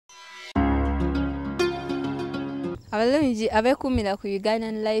abalungi abekumira ku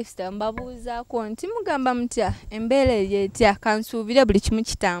Ugandan lifestyle mbabuuzaako nti mugamba mutya embeera etya kansuubire buli kimu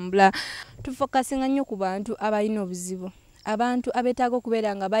kitambula. Tufokasinga nnyo ku bantu abalina obuzibu, abantu abetaaga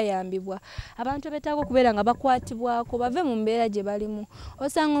okubeera nga bayambibwa, abantu abetaaga okubeera nga bakwatibwako bave mu mbeera gye balimu.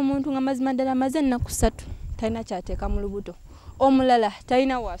 Osanga omuntu nga mazima ddala amaze ennaku 3 talina kyateeka mu lubuto, omulala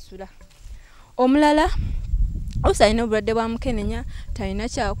talina wasula, omulala osalina obulwadde bwa mukenenya, talina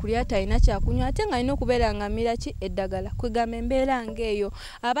kyakulya, talina kyakunywa, ate nga alina okubeera nga amira ki eddagala. Kwegamba embeera ng'eyo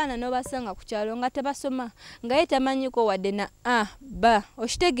abaana n'obasanga ku kyalo nga tebasoma, nga ye tamanyiko wadde na A, B,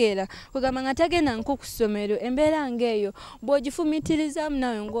 okitegeera. Kwegamba nga tagenda nko ku ssomero. Embeera ng'eyo bw'ogifumiitirizaamu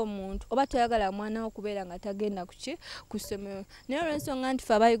nawe ng'omuntu oba toyagala mwana wo okubeera nga tagenda ku ssomero. Naye olw'ensonga nti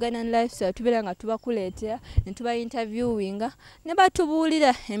ffe aba Ugandan lifestyle tubeera nga tubakuleetera ne tuba interviewinga ne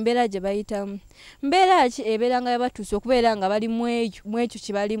batubuulira embeera gye bayitamu. Mbeera ki ebeera nga batuuse okubeera nga bali mu ekyo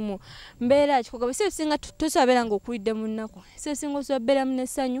kye balimu. Mbeera ki kugaba singa tosabeera nga okulidde mu nnaku, singa osobeera mu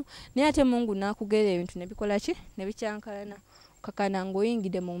n'essanyu, naye ate Mungu n'akugera ebintu ne bikola ki ne bikyankalana kakana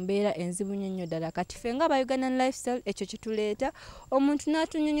ng'oyingidde mu mbeera enzibu nnyo ddala. Kati ffe nga aba Ugandan lifestyle ekyo kye tuleeta, omuntu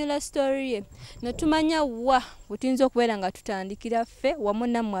n'atunnyonnyola story ye ne tumanya wa we tuyinza okubeera nga tutandikira ffe wamu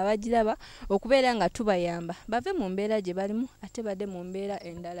nammwe abagiraba okubeera nga tubayamba bave mu mbeera gye balimu ate badde mu mbeera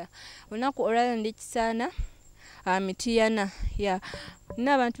endala. Olunaku olwalero ndi Kisaana Mitiyana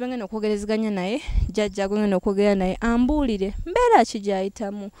n'abantu bangenda okwogerezeganya naye, Jajja gwengenda okwogera naye ambuulire mbeera ki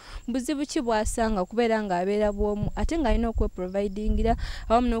gy'ayitamu, buzibu ki bw'asanga okubeera ng'abeera bw'omu ate ng'alina okweprovidingira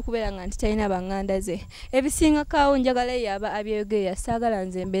awamu n'okubeera nga nti talina baŋŋanda ze. Ebisingakaawo njagala yaba abyeyogerera, saagala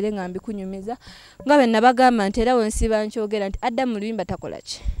nze mbeere nga mbikunyumiza nga bwe nabagamba nti era wensiba nkyogera nti adda mu luyimba takola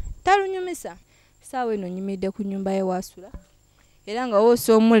ki, talunyumisa. Saawa eno nyumidde ku nnyumba ye wasula era nga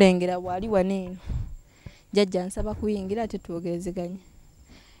woosa omulengera bw'ali wano eno. Jajja nsaba kuyingira ate twogerezeganye.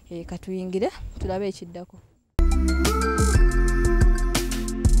 Katuyingire tulabe ekiddako.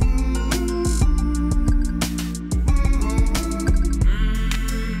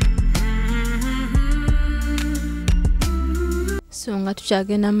 So nga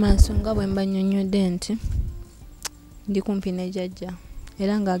tukyagenda maaso nga bwe mbannyonnyodde nti ndi kumpi ne Jajja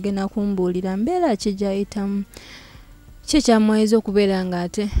era ng'agenda kumbuulira mbeera ki gy'ayitamu, ki kyamwaiza okubeera nga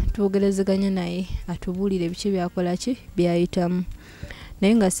ate twogerezeganya naye atubuulire biki byakola ki byayitamu.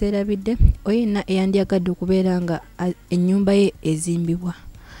 Naye nga seerabidde oyina eyandyagadde okubeera nga ennyumba ye ezimbibwa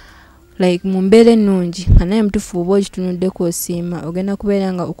like mu mbeera ennungi nga naye mutufu oba ogitunuddeko osiima, ogenda kubeera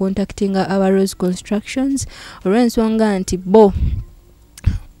nga ocontactinga aba Rose Constructions olw'ensonga nti bo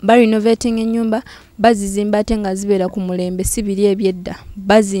barenovating ennyumba, bazizimba ate nga zibeera ku mulembe, si biri ebyedda.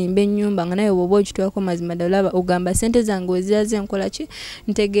 Bazimba ennyumba nga naye bw'oba ogitwalako mazima ddala olaba ogamba ssente zange weziraze nkola ki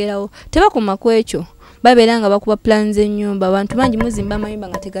ntegeerawo. Tebakoma ku ekyo, babeera nga bakuba plans ennyumba. Abantu bangi muzimba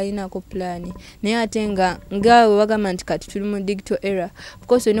amayumba nga tegalinaako plan, naye ate nga bwe bagamba nti kati tuli mu digital era. Of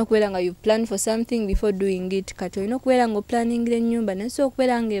course olina okubeera nga you plan for something before doing it. Kati olina okubeera nga oplaningira ennyumba naye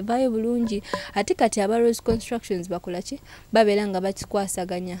okubeera nga evaayo bulungi. Ate kati aba Rose Constructions bakola ki, babeera nga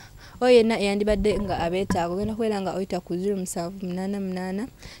bakikwasaganya. Oyo yenna eyandibadde nga abeetaaga ogenda kubeera nga oyita ku 0788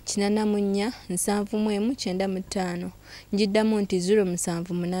 404 71995. Njiddamu nti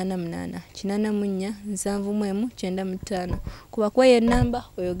 0788 404 71995. Kuba kweyo ennamba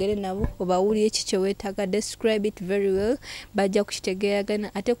oyogere nabo obawulire ki kye weetaaga, describe it very well, bajja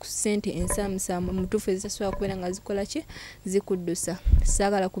kukitegeeragana ate ku ssente ensaamusaamu mutuufu ezisasobola kubeera nga zikola ki zikuddusa.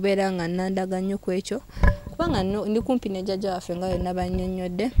 Saagala kubeera nga nandaga nnyo ku ekyo kubanga ndi kumpi ne Jajja waffe nga yonna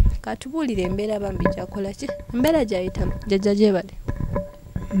bannyonnyodde. Katubuulire embeera bambi gyakola ki, embeera gy'ayitamu. Jajja gyebale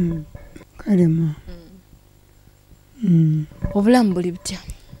kalema obulamu buli butya?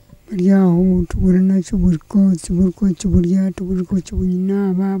 buli awo tubulina kibuliko kibulya tubuliko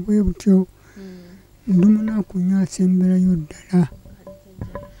kibulina bwe butyo ndi munaku nnyo asemberayo ddala.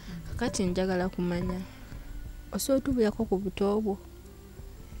 Kakati njagala kumanya osobola otubulyako ku buto bwo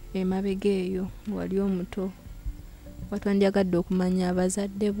emabega eyo wali omuto, watwandyagadde okumanya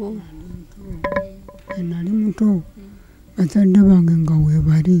abazadde bo? Nali muto bazadde bange nga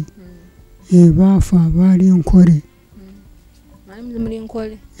weebali baafa baali nkole. Muli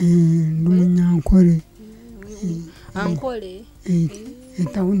nkole? Ndi munyankole. Ankole?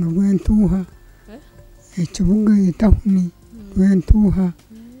 Etawuni lwentuuha, ekibuga etawuni lwentuuha,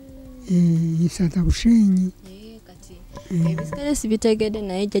 isaza Bushenyi. Ebisikale sibitegedde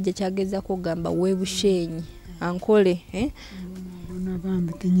naye Jajja kyagezaako okugamba w'e Bushenyi ankole. Bona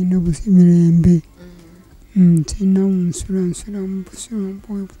bambi tenyina mirembe, sirina nsula mu busulo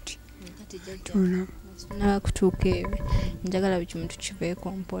bwe buti. Nakutuuka ebyo njagala buli kimu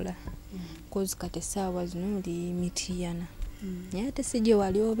tukiveeko mpola kozi kati essaawa zino oli Mitiyana. naye ate sijje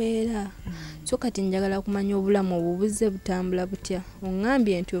wali obeera. So kati njagala kumanya obulamu obubuze butambula butya.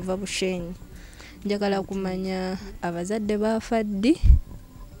 Oŋŋambye nti ova Bushenyi. Njagala kumanya abazadde baafa ddi?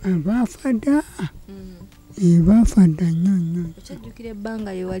 Baafa dda. Baafa dda nnyo nnyo. Okyajjukira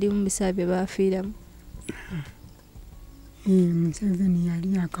ebbanga lye wali mu biseera bye baafiiramu? Museveni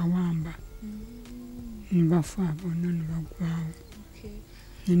yali akawamba. Bafa bonna ne baggwawo.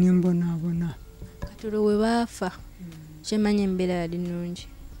 Ne mbonaabona. Katulo we baafa kyemanya embeera yali nnungi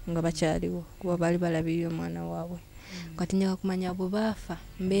nga bakyaliwo kuba baali balabirira omwana waabwe. Kati njagala kumanya bwe baafa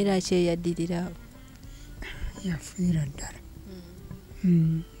mbeera ki eyaddirirawo? Yafiira ddala.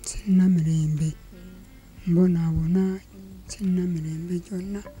 Sirina mirembe. Mbonaabona sirina mirembe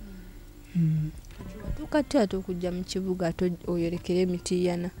gyonna. Watuuka ate ate okujja mu kibuga ate oyolekere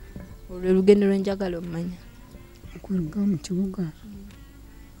Emitiiyana. Olwo lugendo lwe njagala omanya. Okuruga mu kibuga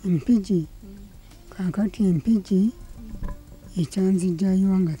empigi. Kaakati empigi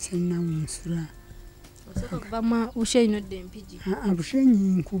ekyanzijjayo nga sennawunsula. Osooka kuva mu Bushenyi n'odda Empigi?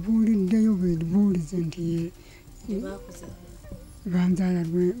 Bushenyi nkubuuliddeyo beebuulize nti banzaala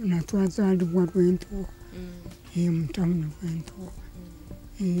natwazaalibwa Lwentuwo. Mu tawuni Lwentuwo.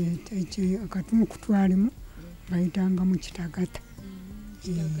 Akatumu kutwalimu bayitanga mu Kitagata.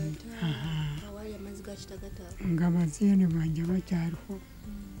 Nga bazeere banje bakyaliho.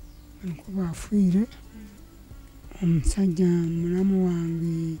 Kuba afiire omusajja mulamu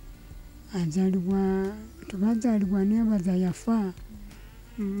wange azaalibwa tebazaalibwa neebaza yafa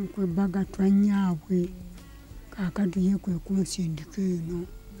kwebbaga twannyaabwe. Kaakati ye kwe kunsindika eno.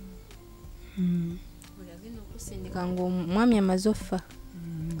 Olagenda okusindika ng'omwami amaze offa?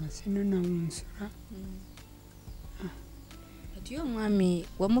 Nga sina nawunsula. Kati yo omwami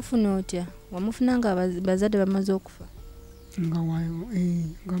wamufuna otya? Wamufuna nga bazadde bamaze okufa?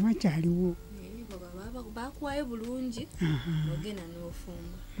 Nga bakyaliwo. Baakuwayo bulungi ogenda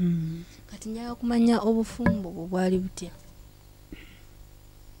n'ofumba. Kati njagala kumanya obufumbo bwo bwali butya?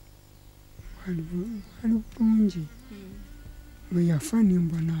 Bwali bulungi. Bwe yafa ne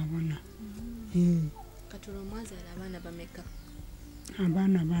mbonaabona. Kati olwo mwazaala abaana bameka?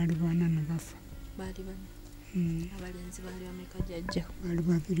 Abaana baali bana ne bafa. Baali bana? Abalenzi baali bameka jjajja? Baali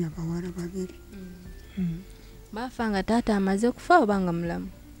babiri, abawala babiri. Baafa nga taata amaze kufa oba nga mulamu?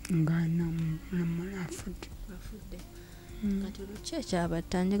 Nga afudde. Afudde. Kati olukye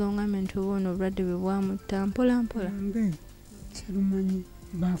ekyabatta njagala oŋŋambe nti obuno obulwadde bwe bwamutta mpola mpola? Mbe sirumanyi.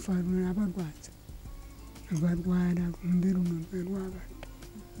 Baafa abalwaza ne balwala lumbe luno lwe lwabatta.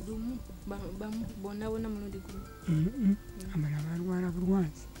 Lumu? Bonna bonna mulundi gumu? Abala balwala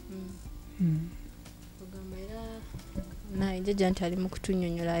bulwazi. Ogamba era naye jjajja nti ali mu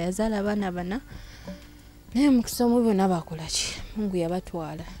kutunnyonnyola yazaala abaana bana naye mu kisomo bonna bakola ki? Mungu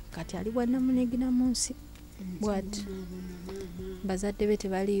yabatwala. Kati ali bwa namunegina mu nsi bw'ati. Bazadde be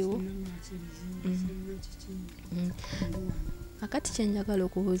tebaliiwo? Akati kye njagala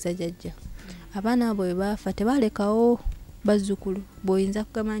okubuuza jjajja, abaana abo bwe baafa tebaalekawo bazzukulu bw'oyinza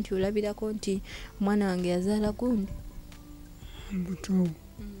kugamba nti olabirako nti omwana wange yazaala gundi? Buto.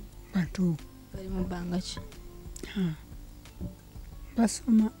 Bato. Bali mu bbanga ki?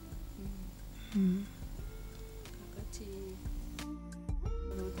 Basoma. Kati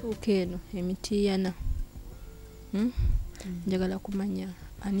otuuka eno Emitiiyana, njagala kumanya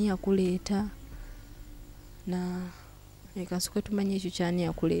ani yakuleeta na kasukwe tumanye ekyo kyani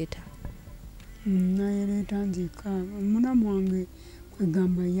yakuleeta? Nayereeta nzika omulamu wange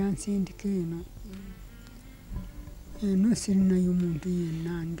kwegamba yansindika eno. Eno sirinayo muntu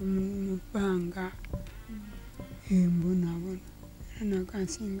yenna ndi mu bbanga. Mbonaabona era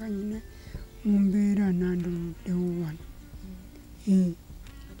nakansinga nyine mu mbeera nandoluddewo wano.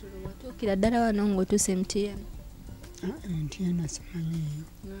 Kati olwo watuukira ddala wano ng'otuuse Emitiiyana? Emitiiyana simanyiiyo.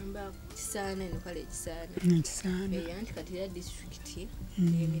 Ngamba Kisaana eno kale Kisaana? Kisaana. Anti kati era disitulikiti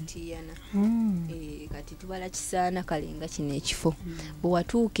y'Emitiiyana. Kati tubala Kisaana kale nga kino ekifo. Bwe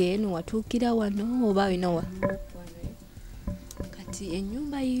watuuka eno watuukira wano oba olina wa? Kati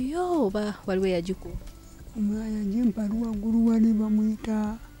ennyumba yiyo oba waliwo eyagikuba? Yagimpa waggulu wali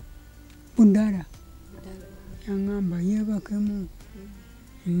bamuyita Budala. Yaŋŋamba yeebakemu.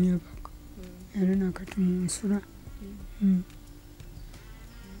 Neebaka. Era nakati mu nsula.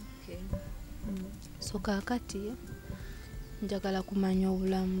 So kaakati njagala kumanya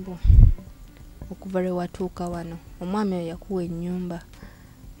obulamu bwo okuva lwe watuuka wano. Omwami oyo yakuwa ennyumba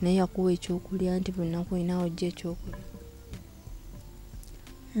naye yakuwa ekyokulya nti buli nnaku olina ojja ekyokulya?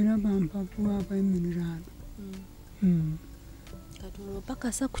 Era bampabuwa abeemiriraano. Kati olwo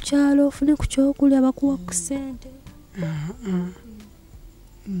pakasa ku kyalo ofune ku kyokulya bakuwa ku ssente?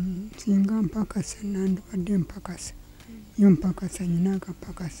 Singa mpakasa nandibadde mpakasa yompakasa nyina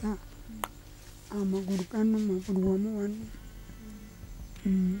akapakasa amagulu gano magulu wamu wano.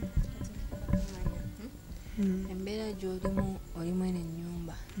 Embeera gy'olimu olimu eno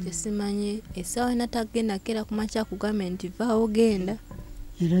ennyumba kyesimanyi essaawa natagenda kera ku makya kugambe nti vaawo genda.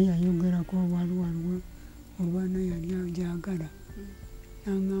 Era yayogerako waliwo olwana yali agyagala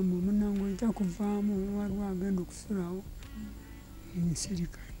n'angamba omunange ojja kuvaamu waliwo agenda okusulawo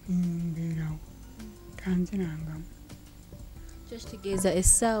nsirika nimbeerawo tanzirangamu. Kyo kitegeeza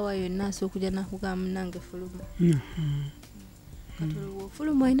essaawa yonna asooka okujja nakugamba munange fuluma. Kati olwo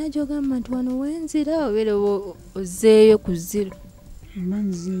ofuluma olina gy'ogamba nti wano wenzira obeera ozzeeyo ku ziro. Mba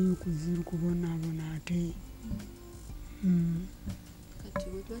nzeeyo ku ziro kubonaabona ate. Kati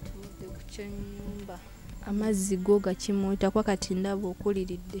bwe tuba tuvudde ku ky'ennyumba amazzi go gakimuutakwa kati ndaba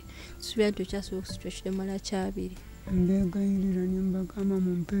okuliridde suubira nti okyasobola okusitula ekidomola ky'abiri. Mbeegayirira ne mbagamba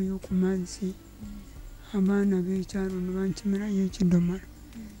mumpeeyo ku mazzi abaana b'ekyalo ne bankimirayo ekidomola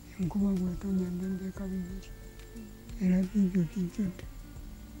enkuba bw'etonya ndembeeka bibiri era bibyo bijjudde.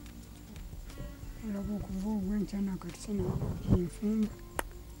 Olaba okuva obwenkya nakati senfumba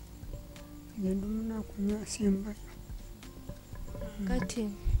ngenda omunaku nyasembayo. Kati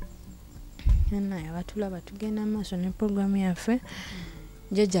naye abatulaba tugenda maaso ne puroguramu yaffe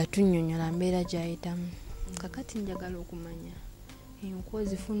Jajja atunnyonnyola mbeera gy'ayitamu. Kakati njagala okumanya enku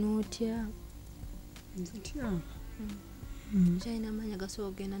ozifuna otya? Nzityaba. Kyalina amanya gasobola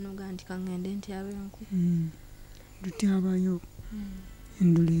okugenda n'ogamba nti kangende ntyaba enku. Ndutyabayo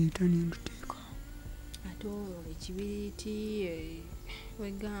enduleeta ne nduteekawo. Ate ekibiriiti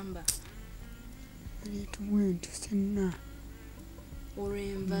wegamba ebituwe nti senna olwo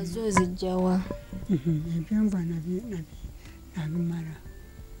enva zo zijjawa? Ebyenva nabimala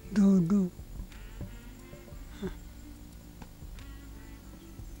doodo.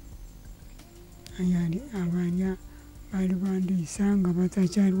 Ayali abanya baali bandiisa nga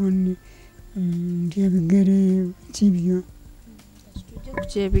batakyaliwo ndi ebigere kibyo. Tujje ku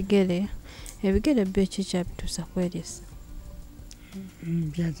kyebigere. Ebigere byo ki kyabituusa kweresa?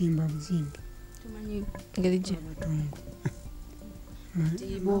 Byazimba buzimbi. Tumanyi ngeri gye abatongo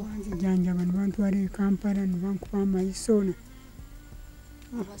banzijanjaba ne bantwala e Kampala ne bankuba amayisona.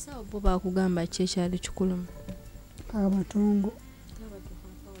 Abasawo bo bakugamba ki ekyali kikulumu? Kabatongo.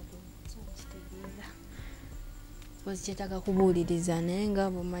 Pozi kyetaaga kubuuliriza naye nga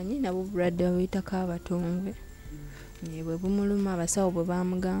bumanyi nabo bulwadde babuyita kabatongwe. Bwe bumuluma abasawo bwe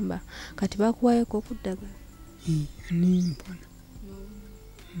bamugamba kati bakuwayeko okuddagala. Nimpona.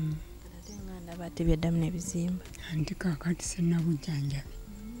 Ate nga ndaba ate byaddamu n'ebizimba. Anti kaakati sennabujjanjabi.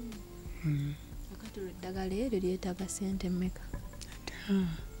 Kakati olwo eddagala eryo lyetaaga ssente mmeka?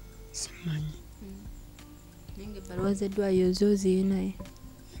 Simanyi. Naye ng'ebbaluwa z'eddwaliro zo zirinayo?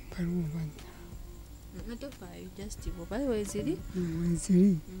 Ebbaluwa bajja. Tofaayo just bw'obayo weziri?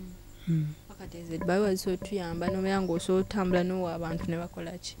 Weziri. Akati ezo ebbaluwa zisobola otuyamba n'obeera ng'osobola otambula n'owa abantu ne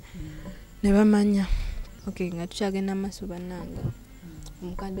bakola ki? Ne bamanya. Nga tukyagenda maaso bannanga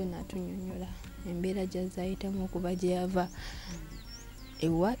omukadde ono atunnyonnyola embeera gy'azayitamu okuva gye yava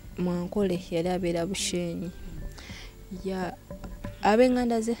ewa Mwankole yali abeera Busheenyi.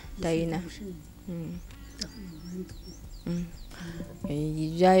 Ab'enganda ze talina.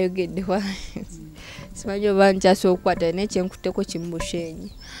 Gyayogeddewa simanyi oba nkyasobola okukwata naye kyenkutteko kimu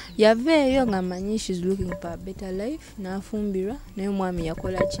Busheenyi. Yava eyo nga manyi she's looking for a better life n'afumbirwa naye omwami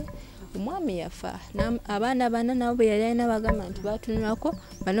yakola ki? Omwami yafa. Abaana bana nabo bwe yali alina bagamba nti batunulako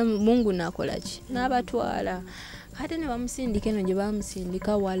bano Mungu n'akola ki? N'abatwala. Kati ne bamusindika eno gye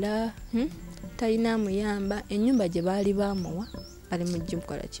bamusindika wala talina amuyamba. Ennyumba gye baali bamuwa ali mu ggimu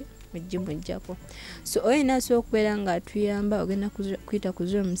kola ki? Mu ggimu ejjako. So oyina asobola okubeera ng'atuyamba ogenda kuyita ku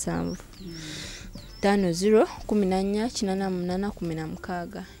 07 50 14 88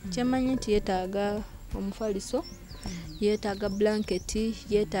 16. Kyemanyi nti yeetaaga omufaliso, yeetaaga blanketi,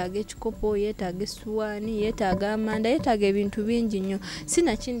 yeetaaga ekikopo, yeetaaga essuwaani, yeetaaga amanda, yeetaaga ebintu bingi nnyo.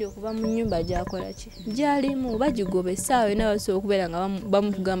 Sinakindi okuva mu nnyumba gy'akola ki? Gy'alimu bagigoba essaawa yonna basobola okubeera nga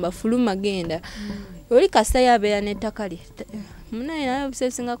bamugamba fuluma genda. Oli kasita yabeera n'ettaka lye munaye naye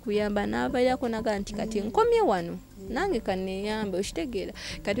obuseesinga kuyamba n'abairako naga nti kati nkomye wano nange kanneeyambe okitegeera.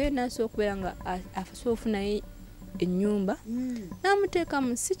 Kati we nasobola okubeera nga asobola ofunayo ennyumba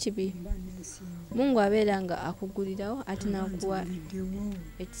n'amuteekamu si kibi. Mungu abeera nga akugulirawo ate n'akuwa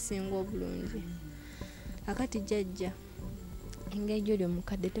ekisinga obulungi. Akati Jajja engeri gy'oli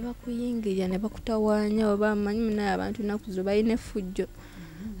omukadde tebakuyingirira ne bakutawaanya oba amanyi munaye abantu ennaku zo balina effujjo.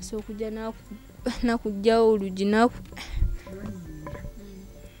 Asobola okujja n'akuggyawo olugi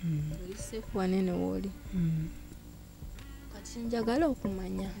oli seefu wanene w'oli. Kati njagala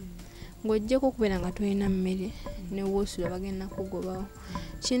okumanya ng'oggyeko okubeera nga tolina mmere ne woosula bagenda kugobawo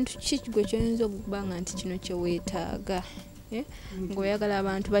kintu ki gwe kyoyinza okuba nga nti kino kye weetaaga ng'oyagala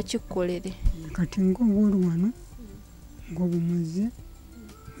abantu bakikkolere kati ng'obwoli wano ng'obumuze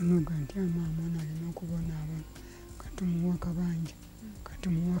onoga nti amaama ono alina okubonaabona kati muwa kabanja kati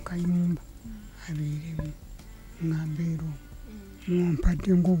muwa kayumba abeeremu nga mbeera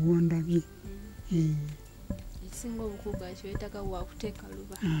muwampadde ng'obwondabye ekisinga obukulu bwaki weetaaga waakuteeka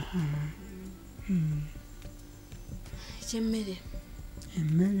luba ekyemmere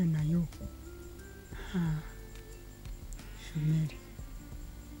emmere nayo emmere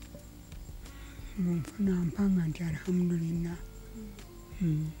bunfuna mpanga nti alhamdulillah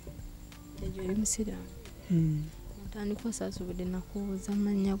Jajja oli musiraamu otandika osaasobodde nakubuuza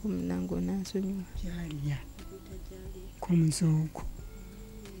amannya go munange onansonyiwa jaliya kumusooko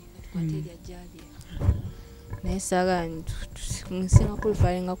naye saagala nsinga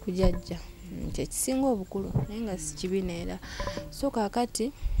kulifalinga ku jajja nti ekisinga obukulu naye nga si kibi neera so kaakati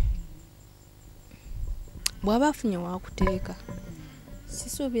bw'aba afunye waakuteeka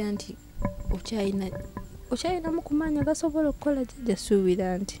sisuubira nti okyayinamu ku maanyi gasobola okukola jajja suubira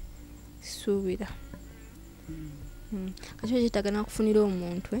nti suubira kati kyetaaga nakufunira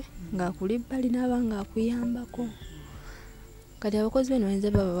omuntu ng'akuli bbali n'aba ng'akuyambako kati abakozi beno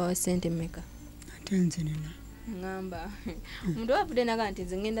bayinza baba bawa ssente mmeka ate nze nina ngamba omuntu wavudde naga nti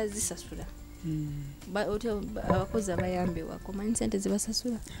nze ngenda zisasula abakozi abayambibwako manyi ssente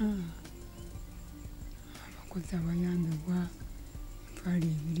zibasasula abakozi abayambibwa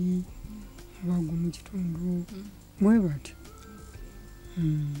 2 oba mu kitundu mwe batyo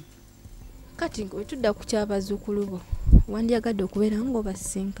kati wetudda ku kyabazzukulu bo wandyagadde okubeera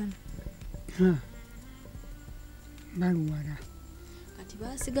ng'obasisinkana baluwala kati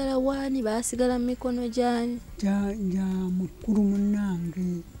baasigala waani baasigala mu mikono gyani ja mukulu munnange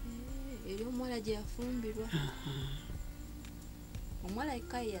eri omuwala gye yafumbirwa omuwala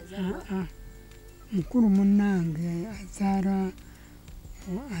ekka yazaalwa mukulu munnange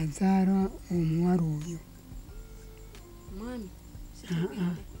azaala omuwala oyo mwami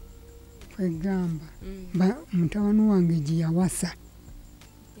kwegamba mutabani wange gye yawasa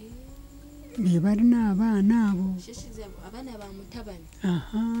be balina abaana abo abaana ba mutabani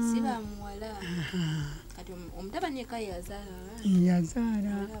si bamuwala kati omutabani eka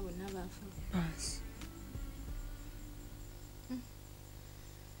yazaala bonna bafa basi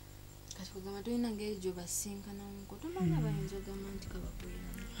kati kugamba tolina ngeri gyobasinkanamuko tomanya bayinza ogamba nti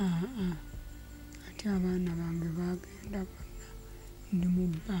kabakweramu ate abaana bange bagenda bonna ndi mu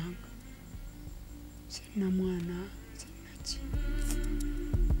bbanga sina mwana sinaki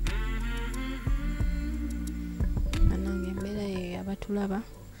anange embeera yeyo abatulaba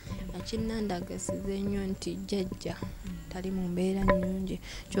akinandagasiza ennyo nti jajja tali mu mbeera nnyungi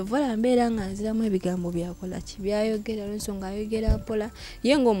kyova olaba mbeera nga nziramu ebigambo byakola ki byayogera olw'ensonga ayogera mpola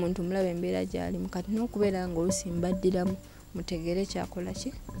ye ng'omuntu mulaba embeera gy'alimu kati n'okubeera nga olusi mbaddiramu mutegere kyakola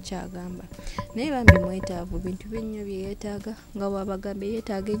ki kyagamba naye bambi mwetaavu bintu byennyo bye yeetaaga nga bw'abagambye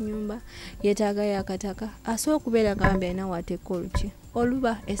yeetaaga ennyumba yeetaaga yakataka asobola okubeera nga bambi alina waateeka oluki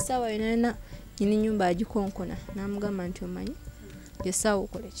oluba essaawa yonayona nyini nnyumba agikonkona n'amugamba nti omanyi essaawa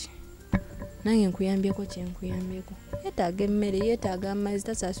okole ki nange nkuyambyeko kyenkuyambyeko yeetaaga emmere yeetaaga amazzi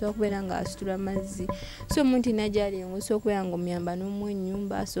tasaasula kubeera nga asitula mazzi so omuntu nagyali engusa okubeera nga omuyamba n'omuwa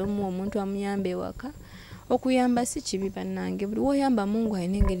ennyumba asomuwa omuntu amuyamba ewaka okuyamba si kibi bannange buli woyamba mungu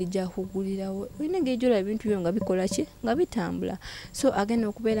alina engeri gyakugulirawo olina engeri gyolaba ebintu byo nga bikola ki nga bitambula so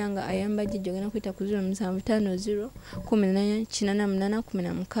agenda okubeera nga ayamba jjajja ogenda kuyita ku 0750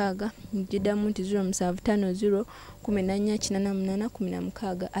 1888 njiddamu nti 0750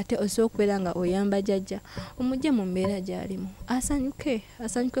 1888 ate osobola okubeera nga oyamba jjajja omugye mu mbeera gy'alimu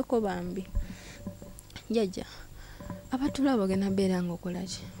asanyukeko bambi jjajja abatulaba ogenda beera nga okola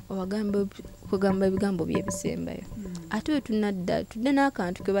ki okugamba ebigambo byebisembayo ate we tunadda tudde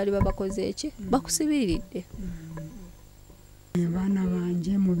n'akantu ke bali babakoze eki bakusibiridde abaana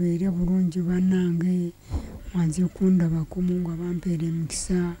banje mubeere bulungi bannange mwanze kundabako mungu abampeera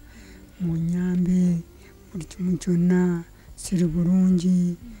emikisa munyambe buli kimu kyonna siri bulungi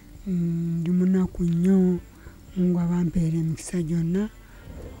ndi munaku nnyo mungu abampeera emikisa gyonna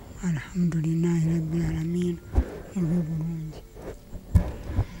alhamdulillahi rabbil alamin mube bulungi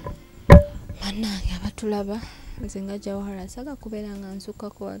bannange abatulaba nze nga Jawahara saga kubeera nga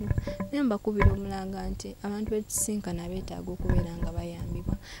nsukkako wano naye mbakubira omulanga nti abantu betusinkana beetaaga okubeera nga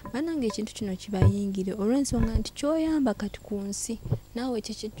bayambibwa bannange ekintu kino kibayingire olw'ensonga nti kyoyamba kati ku nsi naawe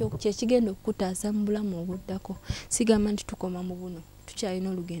kyekigenda okukutaasa mu bulamu obuddako sigamba nti tukoma mu buno tukyalina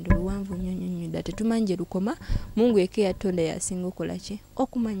olugendo luwanvu nnyo ddala tetumanyi lukoma. Mungu eke yatonda yasinga okola ki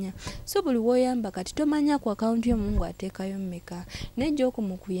okumanya. So buli woyamba kati tomanya ku account yo Mungu ateekayo mmeka, naye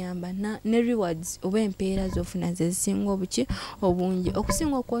mu kuyamba ne rewards oba empeera z'ofuna ze zisinga obungi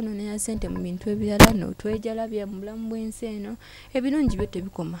okusinga okwonoonera ssente mu bintu ebirala n'otwejalabya mu bulamu bw'ensi eno. Ebirungi byo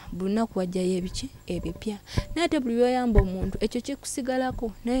tebikoma, buli lunaku wajjayo ebipya. Naye ate buli lwoyamba omuntu ekyo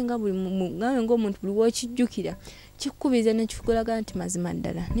kikusigalako, naye nga ng'omuntu buli w'okijjukira kikkubiza ne kikulaga nti mazima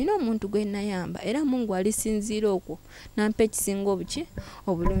ddala nina omuntu gwe nayamba era Mungu alisinziira okwo nampa ekisinga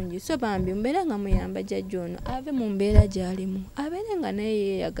obulungi. So bambi mbeera nga muyamba jjajja ono ave mu mbeera gy'alimu, abeere nga naye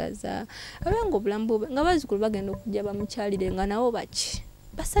yeeyagaza, abe nga obulamu bwe nga bazzukulu bagenda okujja bamukyalire nga nabo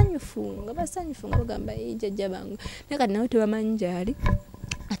basanyufu nga bagamba jjajja bange, naye kati nabo tebamanyi gy'ali.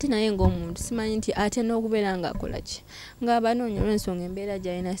 Ate naye ng'omuntu simanyi nti ate n'okubeera ng'akola ki ng'abanoonya olw'ensonga embeera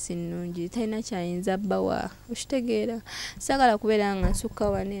gy'alina si nnungi, talina kyayinza bbawa. Okitegeera saagala kubeera nga nsukka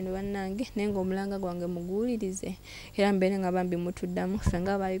wano eno bannange, naye ng'omulanga gwange muguwulirize era mbeere nga bambi mutuddamu ffe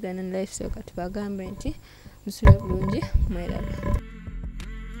ng'aba Uganda Lifestyle kati bagambe nti musule bulungi, mweraba.